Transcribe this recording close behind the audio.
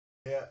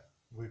Here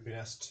we've been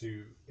asked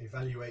to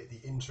evaluate the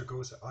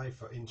integral, so I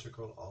for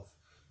integral of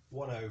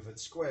 1 over the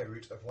square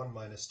root of 1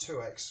 minus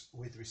 2x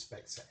with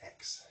respect to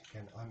x.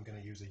 Again, I'm going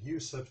to use a u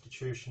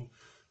substitution,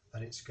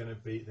 and it's going to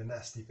be the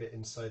nasty bit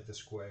inside the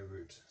square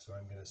root. So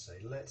I'm going to say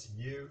let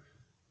u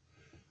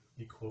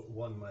equal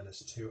 1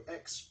 minus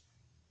 2x,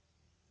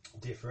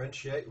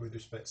 differentiate with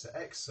respect to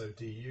x, so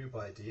du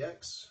by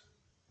dx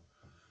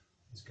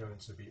is going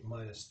to be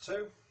minus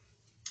 2.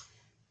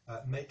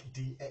 Make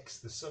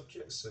dx the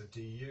subject, so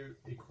du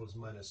equals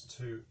minus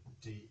 2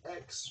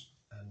 dx,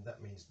 and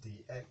that means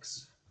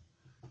dx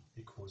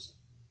equals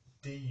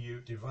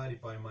du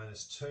divided by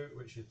minus 2,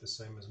 which is the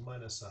same as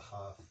minus a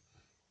half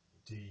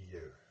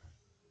du.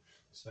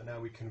 So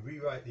now we can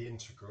rewrite the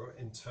integral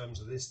in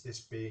terms of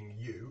this being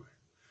u,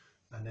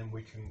 and then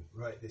we can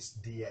write this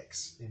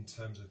dx in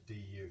terms of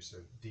du, so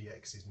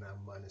dx is now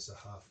minus a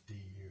half du.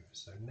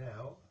 So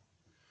now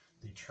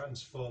the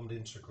transformed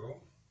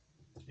integral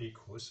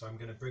equals, so I'm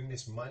going to bring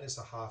this minus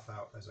a half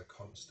out as a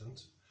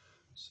constant,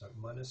 so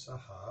minus a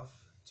half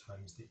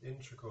times the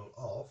integral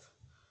of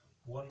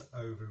 1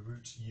 over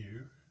root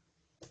u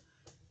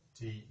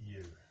du,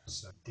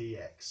 so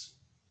dx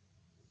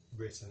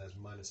written as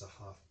minus a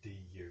half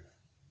du,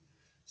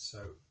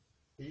 so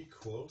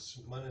equals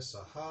minus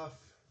a half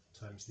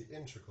times the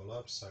integral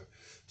of, so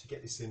to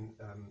get this in,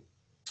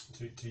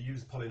 to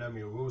use the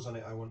polynomial rules on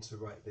it, I want to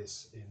write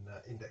this in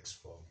index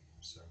form,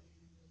 so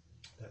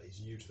that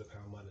is u to the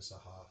power minus a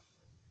half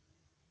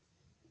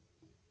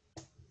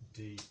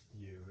du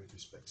with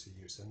respect to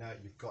u. So now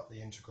you've got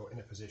the integral in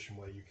a position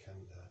where you can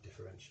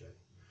differentiate.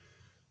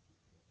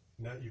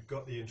 Now you've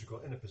got the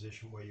integral in a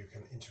position where you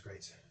can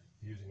integrate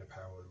using the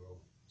power rule.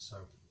 So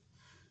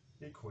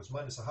equals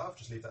minus a half,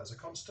 just leave that as a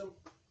constant,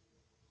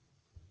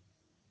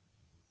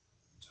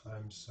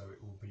 times, so it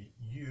will be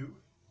u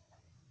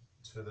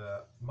to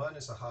the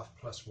minus a half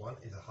plus 1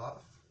 is a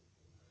half,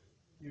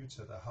 u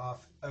to the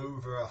half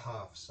over a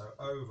half, so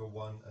over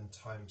 1 and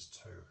times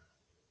 2,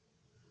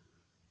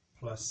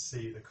 plus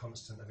c, the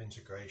constant of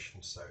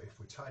integration. So if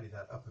we tidy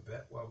that up a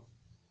bit, well,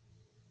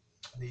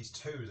 these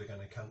 2's are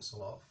going to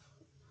cancel off.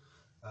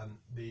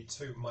 The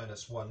 2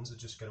 minus 1's are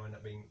just going to end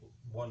up being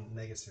one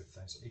negative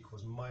thing, so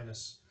equals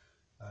minus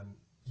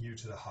u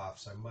to the half,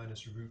 so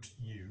minus root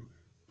u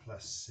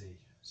plus c.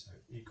 So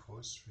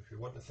equals, if we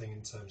want the thing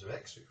in terms of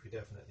x, which we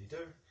definitely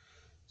do,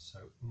 so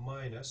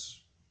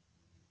minus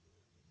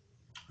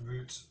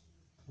root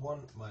 1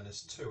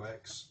 minus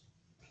 2x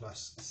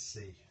plus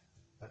c.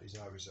 That is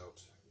our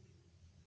result.